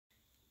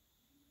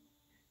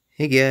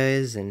Hey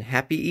guys, and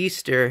happy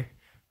Easter.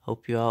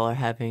 Hope you all are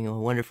having a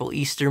wonderful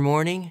Easter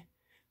morning.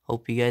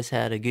 Hope you guys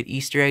had a good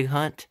Easter egg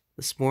hunt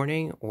this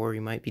morning, or you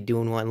might be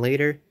doing one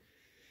later.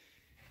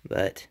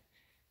 But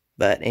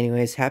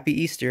anyways, happy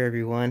Easter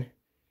everyone.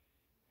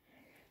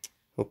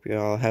 Hope you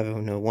all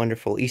having a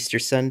wonderful Easter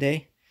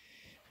Sunday.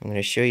 I'm going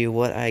to show you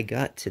what I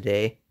got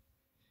today.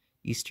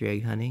 Easter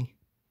egg hunting.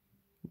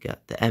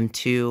 Got the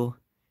M2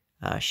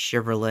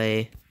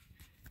 Chevrolet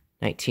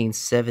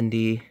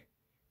 1970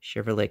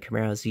 Chevrolet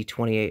Camaro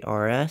Z28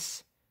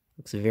 RS.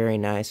 Looks very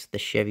nice with the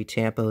Chevy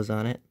tampos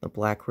on it, the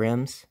black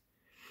rims.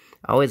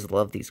 I always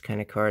love these kind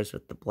of cars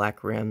with the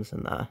black rims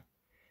and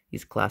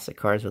these classic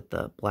cars with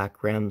the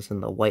black rims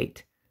and the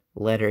white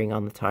lettering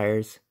on the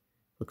tires.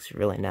 Looks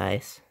really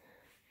nice.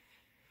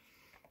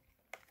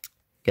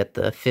 Got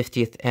the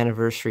 50th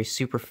anniversary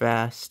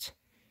Superfast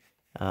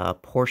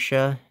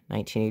Porsche,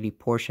 1980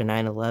 Porsche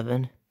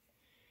 911.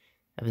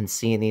 I've been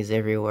seeing these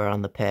everywhere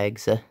on the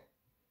pegs.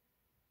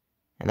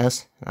 And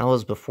that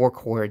was before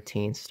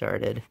quarantine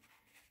started,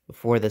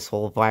 before this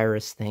whole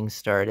virus thing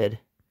started.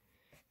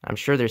 I'm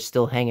sure they're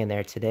still hanging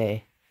there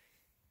today.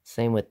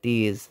 Same with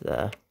these,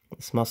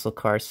 this muscle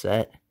car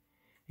set.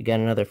 We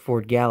got another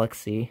Ford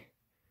Galaxy.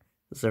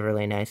 This is a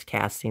really nice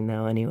casting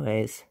though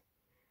anyways.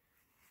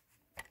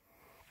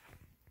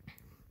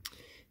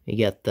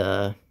 You got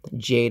the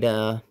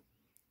Jada,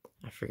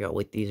 I forgot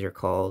what these are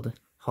called,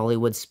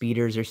 Hollywood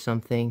Speeders or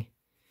something.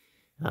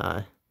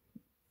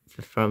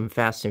 From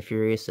Fast and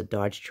Furious, a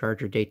Dodge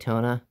Charger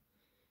Daytona.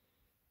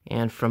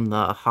 And from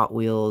the Hot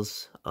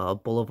Wheels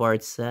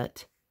Boulevard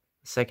set,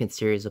 the second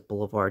series of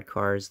Boulevard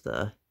cars,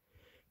 the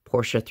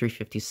Porsche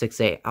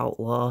 356A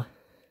Outlaw.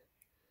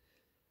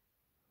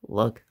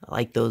 Look, I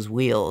like those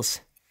wheels.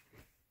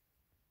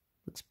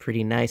 Looks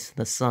pretty nice in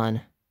the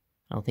sun.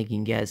 I don't think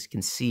you guys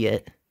can see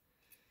it,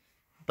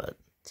 but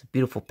it's a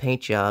beautiful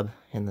paint job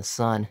in the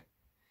sun.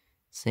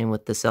 Same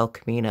with this El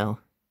Camino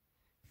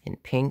in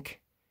pink.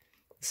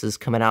 This is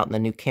coming out in the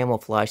new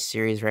Camouflage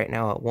series right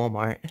now at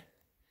Walmart.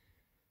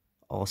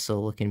 Also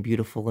looking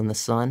beautiful in the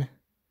sun.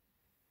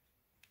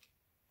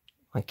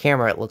 On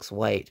camera it looks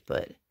white,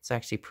 but it's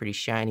actually pretty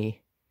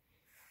shiny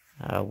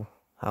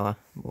where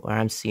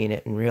I'm seeing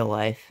it in real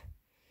life.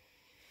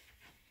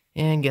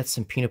 And got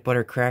some peanut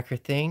butter cracker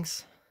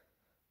things.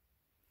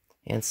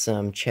 And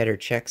some cheddar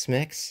Chex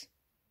Mix.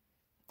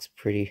 Looks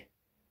pretty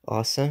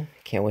awesome.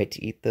 Can't wait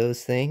to eat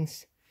those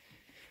things.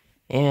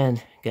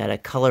 And got a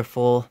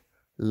colorful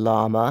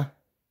llama.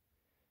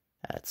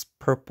 That's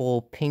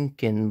purple,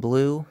 pink, and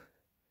blue.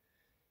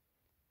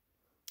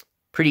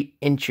 Pretty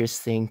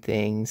interesting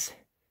things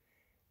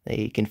that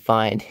you can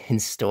find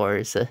in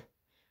stores.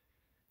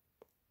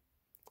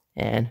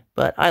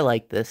 But I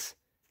like this.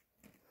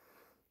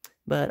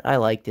 But I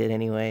liked it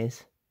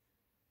anyways.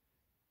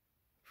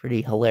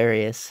 Pretty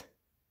hilarious.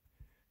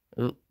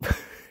 Oop.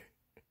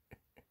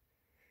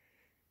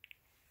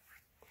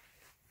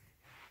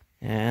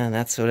 And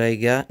that's what I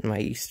got in my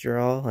Easter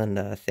haul,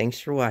 and thanks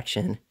for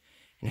watching.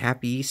 And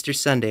happy Easter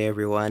Sunday,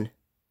 everyone.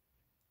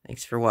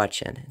 Thanks for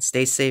watching, and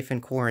stay safe in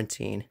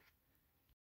quarantine.